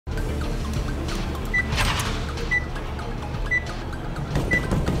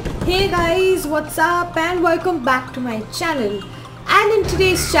Hey guys, what's up and welcome back to my channel. And in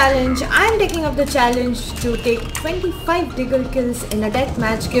today's challenge, I'm taking up the challenge to take 25 Deagle kills in a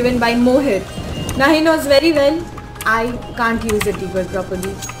deathmatch given by Mohit. Now he knows very well I can't use a Deagle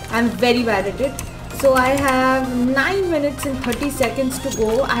properly. I'm very bad at it. So I have 9 minutes and 30 seconds to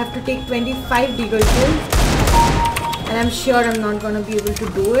go. I have to take 25 Deagle kills. And I'm sure I'm not gonna be able to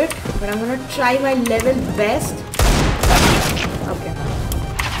do it, but I'm gonna try my level best. Okay.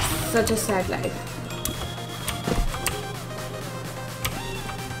 Such a sad life.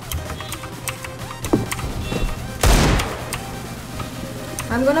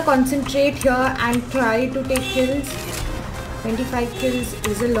 I'm gonna concentrate here and try to take kills. 25 kills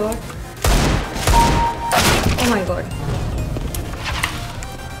is a lot. Oh my god.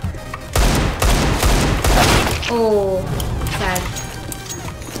 Oh, sad.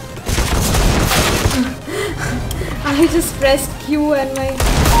 I just pressed Q and my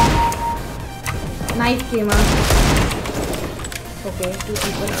knife came out. Okay, 2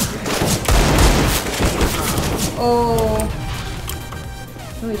 people out here. Oh,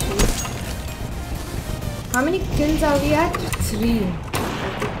 no issues. How many kills are we at? 3.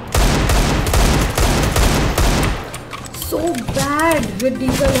 So bad with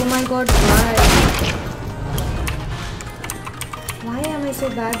Deagle. Oh my god, why? Why am I so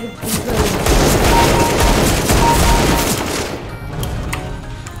bad with Deagle?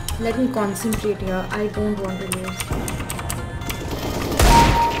 Let me concentrate here. I don't want to lose.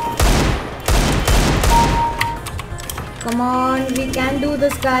 Come on, we can do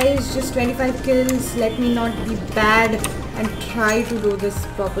this, guys. Just 25 kills. Let me not be bad and try to do this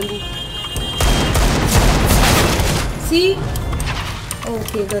properly. See?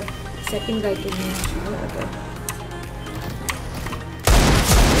 Okay, the second guy killed me. Okay.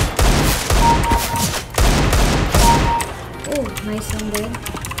 Oh, nice one there.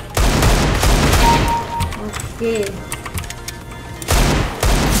 Okay.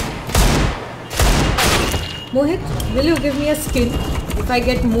 Mohit, will you give me a skin if I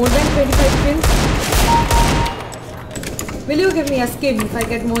get more than 25 kills? Will you give me a skin if I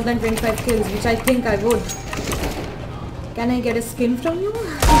get more than 25 kills, which I think I would? Can I get a skin from you?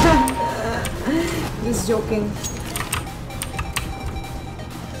 Just joking.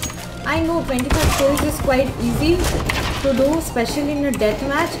 I know 25 kills is quite easy to do, especially in a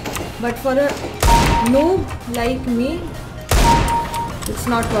deathmatch, but for a noob like me, it's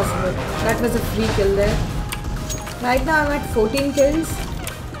not possible. That was a free kill there. Right now I'm at 14 kills.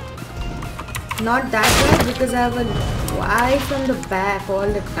 Not that bad because I have a Y from the back all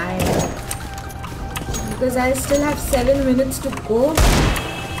the time. Because I still have 7 minutes to go.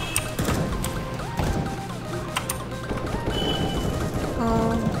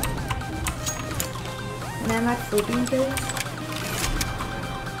 And I'm at 14 kills.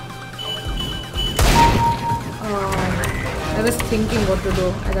 I was thinking what to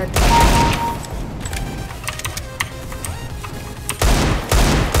do at that time.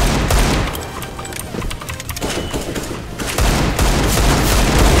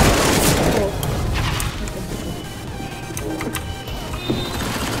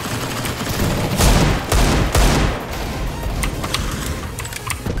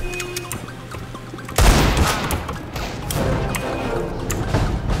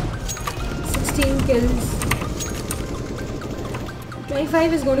 Kills.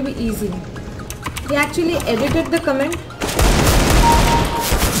 25 is going to be easy. He actually edited the comment.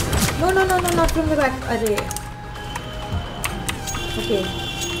 No, not from the back. Array. Okay.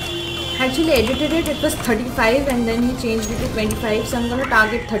 Actually edited it. It was 35 and then he changed it to 25. So I'm going to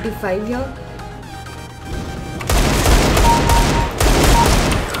target 35 here.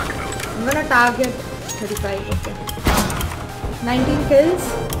 I'm going to target 35. Okay. 19 kills.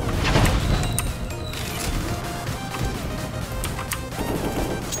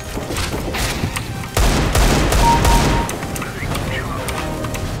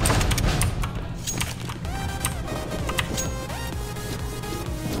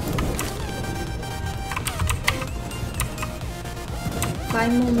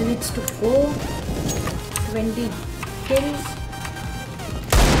 Five more minutes to go. 20 kills.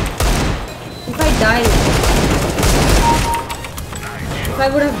 If I died, if I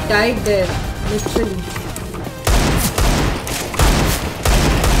would have died there, literally.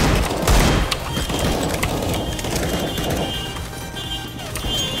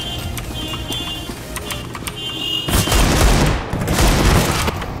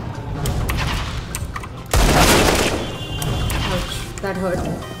 That hurt.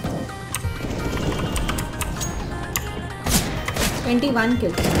 21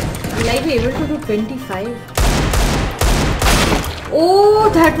 kills. Will I be able to do 25? Oh,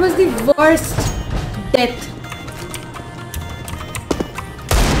 that was the worst death.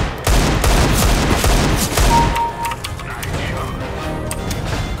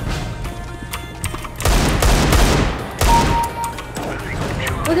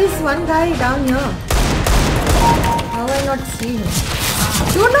 Oh, there's one guy down here. How have I not seen him?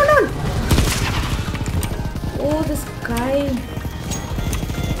 No. Oh, this guy.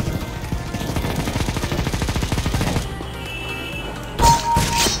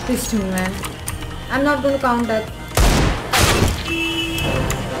 This to me, man. I'm not going to count that.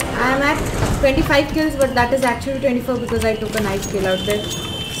 I'm at 25 kills, but that is actually 24 because I took a nice kill out there.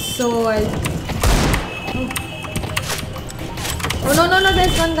 So I'll... Oh no,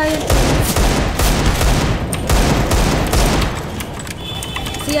 there's one guy.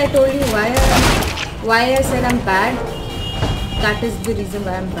 See, I told you why I said I'm bad. That is the reason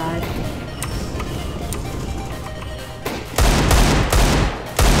why I'm bad.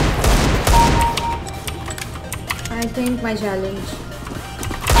 I think my challenge.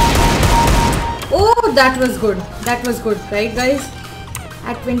 Oh, that was good. That was good, right, guys?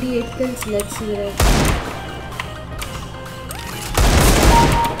 At 28 kills, let's see where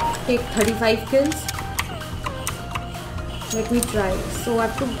I take 35 kills. Let me try. So I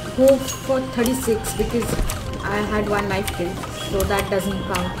have to go for 36 because I had one knife kill, so that doesn't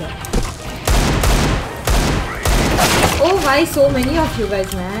count here. Oh, why so many of you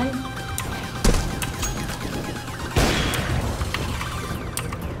guys, man?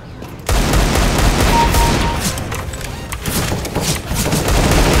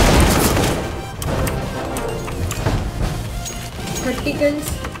 Kills,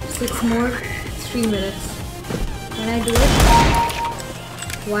 6 more, 3 minutes. Can I do it?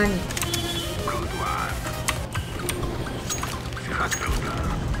 1.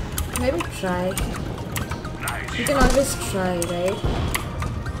 Let me try. You can always try, right?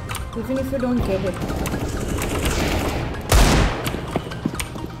 Even if you don't get it.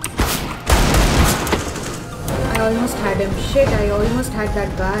 I almost had him. Shit, I almost had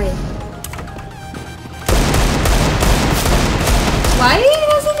that guy. Why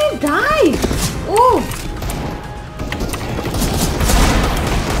doesn't he die? Oh!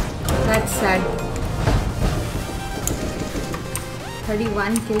 That's sad.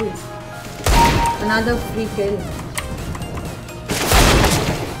 31 kills. Another free kill.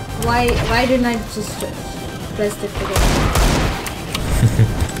 Why didn't I just press it again?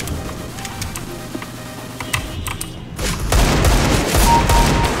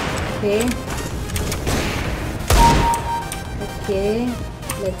 Okay. Okay,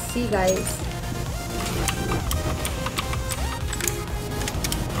 let's see, guys.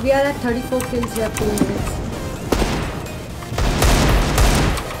 We are at 34 kills, we have 2 minutes.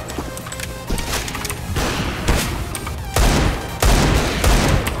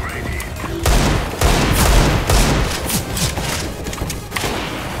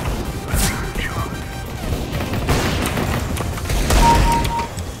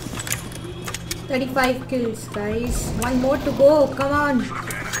 Kills, guys. 1 more to go. Come on.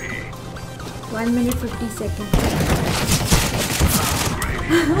 1 minute 50 seconds.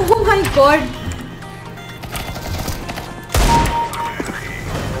 Oh my god.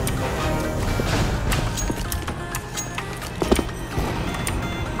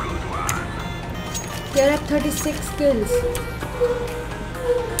 You're at 36 kills.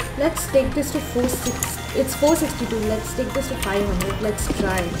 Let's take this to 460. It's 462. Let's take this to 500. Let's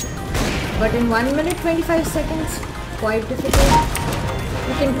try. But in 1 minute 25 seconds, quite difficult.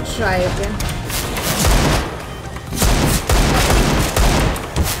 You can try again.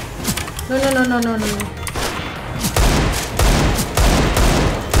 No.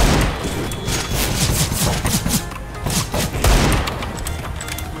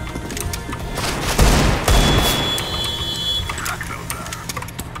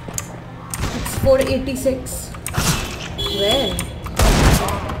 It's 486. Where?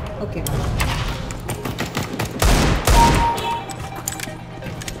 Okay.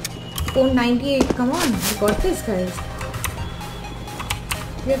 Oh, 98. Come on. We got this, guys.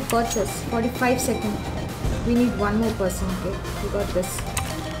 We have got this. 45 seconds. We need one more person. Okay. We got this.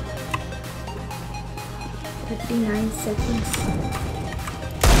 39 seconds.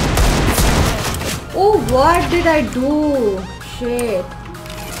 Oh, what did I do? Shit.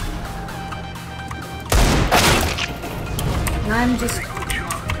 I'm just...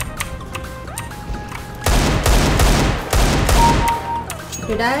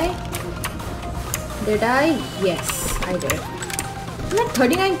 Did I? Yes, I did. I'm at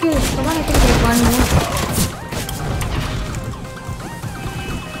 39 kills. Come on, I can get one more.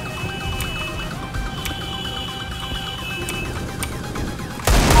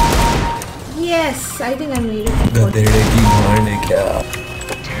 Yes, I think I made it. गधेड़े की मार है क्या?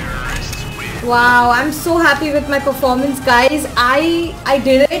 Wow, I'm so happy with my performance, guys. I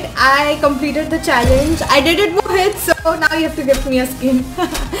did it. I completed the challenge. I did it, Mohit. So now you have to give me a skin.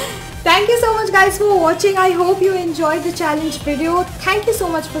 Thank you so much, guys, for watching. I hope you enjoyed the challenge video. Thank you so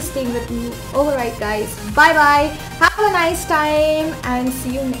much for staying with me. Alright, guys. Bye bye. Have a nice time and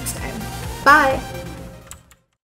see you next time. Bye.